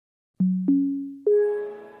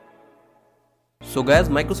So guys,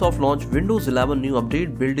 Microsoft launched Windows 11 new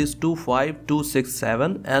update, build is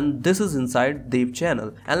 25267, and this is inside dev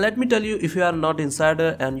channel. And let me tell you, if you are not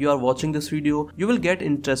insider and you are watching this video, you will get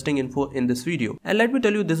interesting info in this video. And let me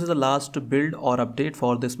tell you, this is the last build or update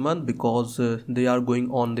for this month because they are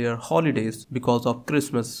going on their holidays because of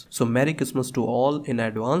Christmas. So Merry Christmas to all in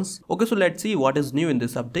advance. Okay, so let's see what is new in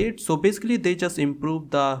this update. So basically they just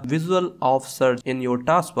improved the visual of search in your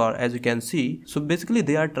taskbar, as you can see. So basically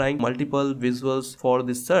they are trying multiple visuals for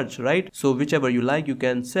this search, right? So whichever you like you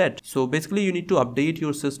can set. So basically you need to update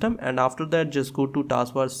your system, and after that just go to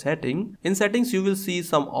taskbar setting. In settings you will see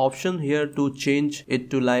some option here to change it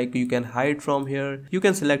to, like, you can hide from here, you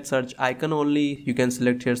can select search icon only, you can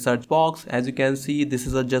select here search box. As you can see, this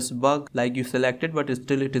is a just bug, like you selected but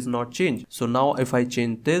still it is not changed. So now if I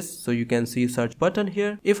change this, so you can see search button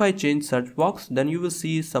here. If I change search box, then you will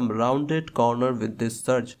see some rounded corner with this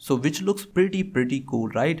search, so which looks pretty cool,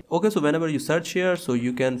 right? Okay, so whenever you search here, so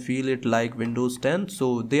you can feel it like Windows 10.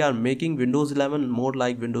 So they are making Windows 11 more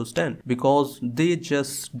like Windows 10 because they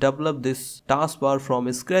just developed this taskbar from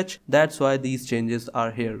scratch. That's why these changes are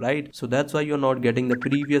here, right? So that's why you're not getting the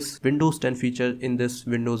previous Windows 10 feature in this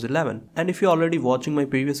Windows 11. And if you're already watching my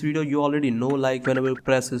previous video, you already know, like, whenever you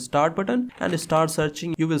press the start button and start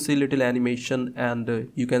searching, you will see little animation, and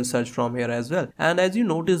you can search from here as well. And as you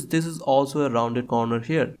notice, this is also a rounded corner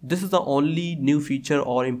here. This is the only new feature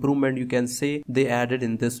or improvement you can say they added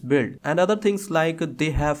in this build. And other things, like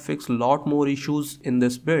they have fixed a lot more issues in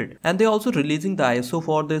this build, and they also releasing the ISO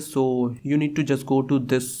for this. So you need to just go to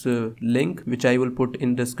this link which I will put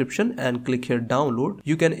in description and click here download.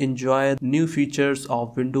 You can enjoy new features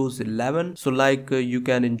of Windows 11. So like you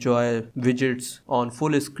can enjoy widgets on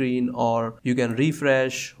full screen, or you can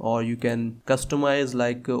refresh, or you can customize,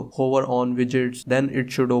 like hover on widgets, then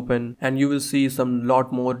it should open, and you will see some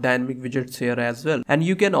lot more dynamic widgets here as well. And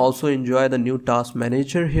you can also enjoy the new task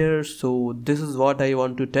manager here. So this is what I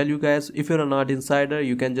want to tell you guys. If you're not insider,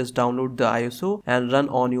 you can just download the ISO and run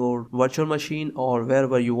on your virtual machine or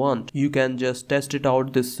wherever you want. You can just test it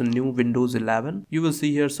out, this new Windows 11. You will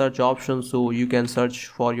see here search options, so you can search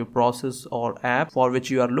for your process or app for which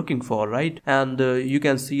you are looking for, right? And you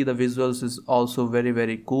can see the visuals is also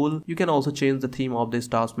very cool. You can also change the theme of this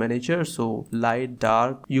task manager, so light,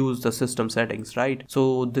 dark, use the system settings, right?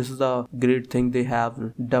 So this is a great thing they have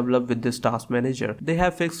developed with this task manager. They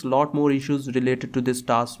have fixed a lot more issues related to this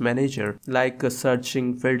task manager, like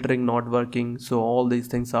searching, filtering not working. So all these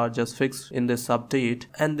things are just fixed in this update,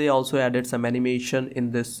 and they also added some animation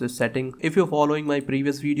in this setting. If you're following my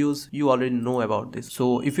previous videos, you already know about this.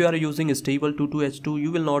 So if you are using stable 22H2,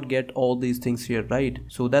 you will not get all these things here, right?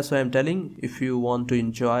 So that's why I'm telling, if you want to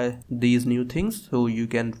enjoy these new things, so you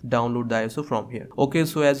can download the ISO from here. Okay,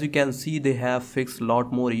 so as you can see, they have fixed a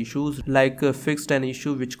lot more issues, like fixed an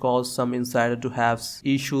issue which caused some insider to have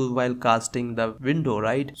issues while casting the window,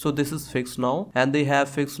 right? So this is fixed now. And they have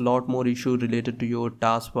fixed a lot more issue related to your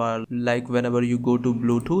taskbar, like whenever you go to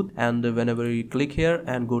Bluetooth and whenever you click here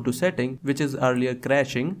and go to setting, which is earlier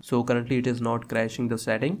crashing. So currently it is not crashing the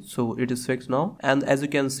setting, so it is fixed now. And as you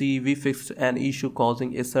can see, we fixed an issue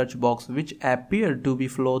causing a search box which appeared to be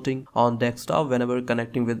floating on desktop whenever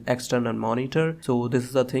connecting with external monitor. So this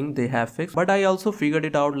is a thing they have fixed. But I also figured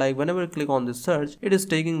it out, like whenever you click on this search, it is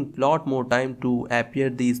taking a lot more time to appear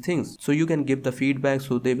these things. So you can give the feedback,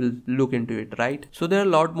 so they will look into it, right? So there are a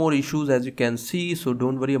lot more issues, as you can see. So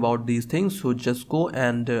don't worry about these things. So just go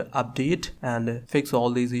and update and fix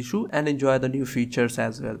all these issues and enjoy the new features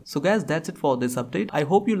as well. So guys, that's it for this update. I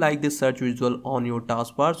hope you like this search visual on your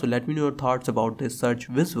taskbar. So let me know your thoughts about this search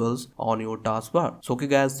visuals on your taskbar. So okay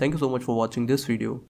guys, thank you so much for watching this video.